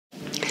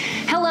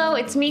Hello,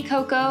 it's me,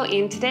 Coco,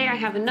 and today I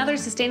have another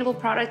sustainable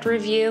product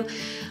review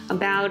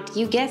about,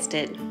 you guessed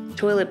it,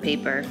 toilet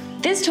paper.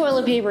 This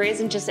toilet paper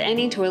isn't just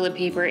any toilet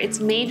paper, it's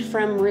made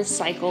from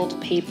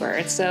recycled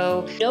paper.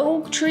 So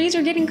no trees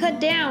are getting cut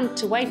down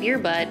to wipe your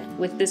butt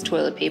with this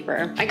toilet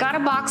paper. I got a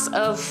box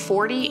of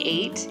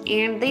 48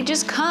 and they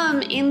just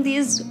come in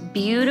these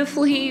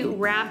beautifully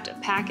wrapped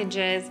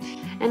packages.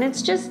 And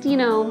it's just, you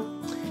know,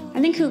 I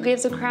think Who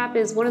Gives a Crap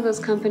is one of those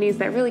companies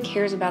that really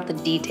cares about the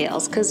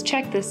details, because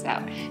check this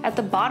out. At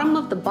the bottom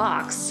of the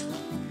box,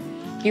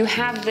 you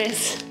have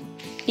this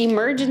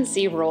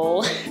emergency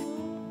roll.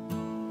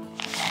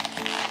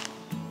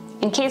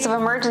 In case of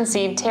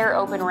emergency, tear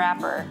open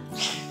wrapper.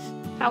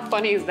 How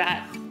funny is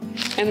that?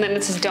 And then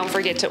it says, don't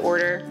forget to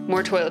order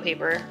more toilet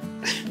paper.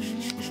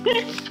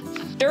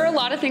 There are a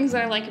lot of things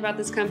that I like about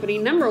this company.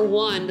 Number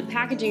one, the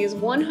packaging is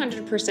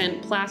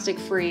 100% plastic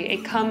free.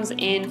 It comes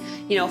in,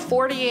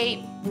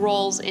 48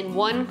 rolls in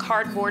one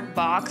cardboard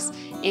box,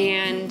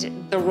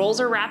 and the rolls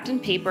are wrapped in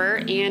paper,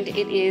 and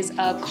it is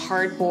a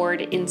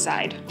cardboard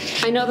inside.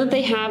 I know that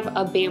they have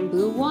a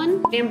bamboo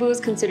one. Bamboo is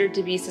considered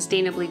to be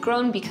sustainably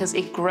grown because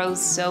it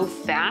grows so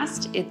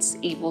fast. It's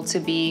able to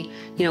be,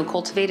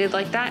 cultivated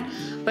like that.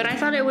 But I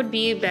thought it would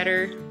be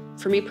better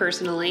for me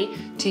personally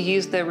to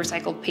use the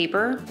recycled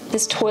paper.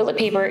 This toilet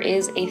paper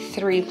is a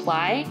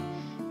 3-ply,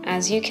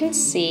 as you can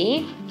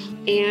see.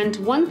 And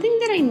one thing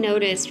that I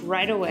noticed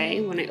right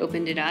away when I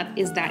opened it up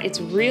is that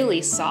it's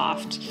really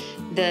soft.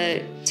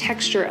 The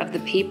texture of the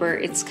paper,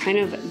 it's kind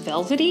of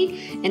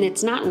velvety and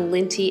it's not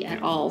linty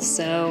at all.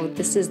 So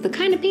this is the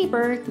kind of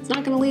paper that's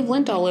not gonna leave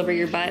lint all over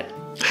your butt.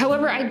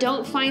 However, I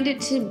don't find it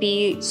to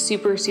be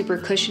super, super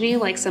cushiony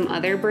like some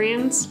other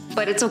brands,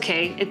 but it's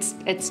okay.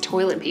 It's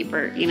toilet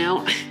paper,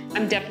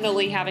 I'm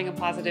definitely having a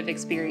positive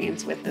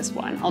experience with this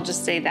one. I'll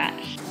just say that.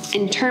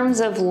 In terms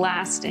of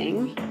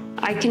lasting,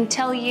 I can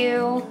tell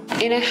you,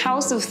 in a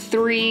house of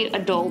 3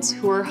 adults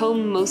who are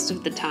home most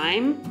of the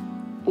time,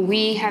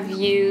 we have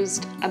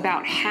used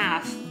about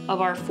half of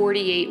our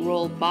 48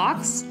 roll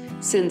box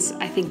since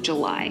I think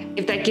July.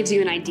 If that gives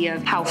you an idea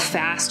of how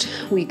fast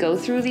we go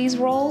through these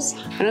rolls.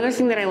 Another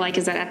thing that I like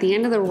is that at the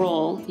end of the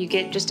roll, you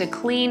get just a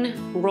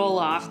clean roll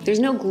off.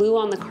 There's no glue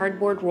on the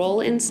cardboard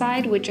roll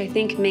inside, which I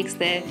think makes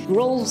the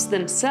rolls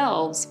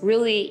themselves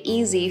really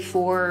easy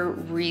for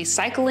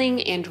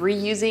recycling and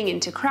reusing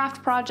into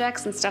craft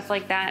projects and stuff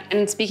like that.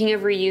 And speaking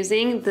of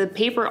reusing, the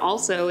paper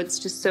also, it's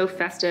just so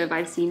festive.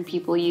 I've seen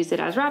people use it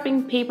as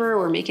wrapping paper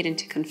or make it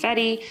into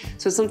confetti.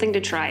 So it's something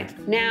to try.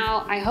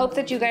 Now, I hope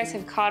that you guys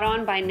have caught on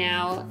by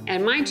now.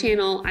 At my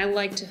channel, I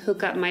like to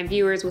hook up my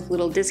viewers with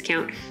little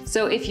discount.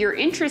 So if you're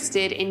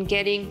interested in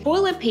getting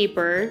toilet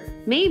paper,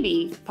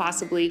 maybe,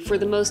 possibly, for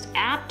the most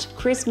apt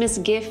Christmas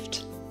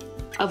gift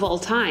of all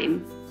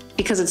time,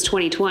 because it's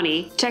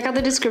 2020, check out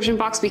the description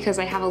box because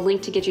I have a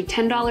link to get you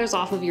 $10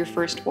 off of your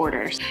first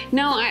order.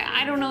 No,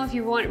 I don't know if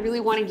you really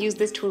want to use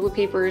this toilet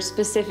paper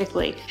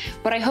specifically,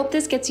 but I hope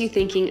this gets you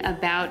thinking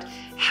about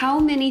how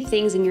many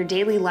things in your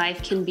daily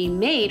life can be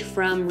made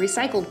from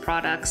recycled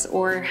products,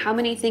 or how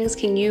many things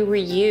can you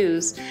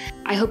reuse.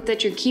 I hope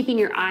that you're keeping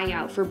your eye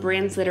out for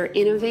brands that are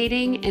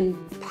innovating and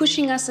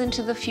pushing us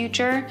into the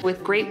future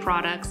with great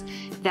products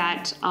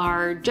that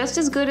are just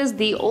as good as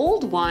the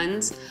old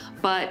ones,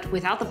 but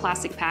without the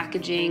plastic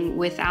packaging,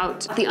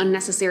 without the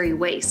unnecessary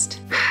waste.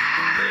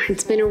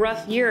 It's been a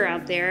rough year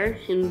out there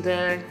in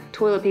the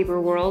toilet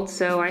paper world,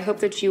 so I hope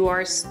that you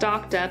are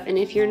stocked up, and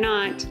if you're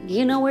not,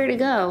 you know where to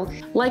go.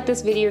 Like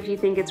this video if you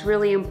think it's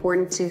really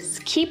important to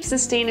keep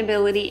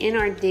sustainability in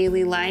our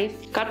daily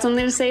life. Got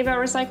something to say about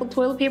recycled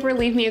toilet paper?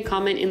 Leave me a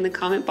comment in the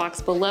comment box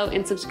below,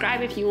 and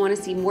subscribe if you want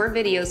to see more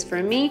videos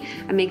from me.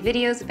 I make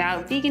videos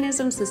about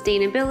veganism,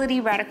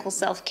 sustainability, radical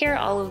self-care,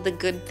 all of the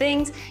good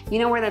things. You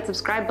know where that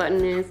subscribe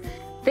button is.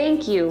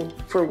 Thank you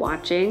for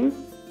watching,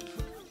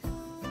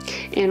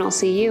 and I'll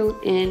see you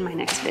in my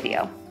next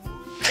video.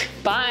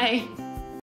 Bye.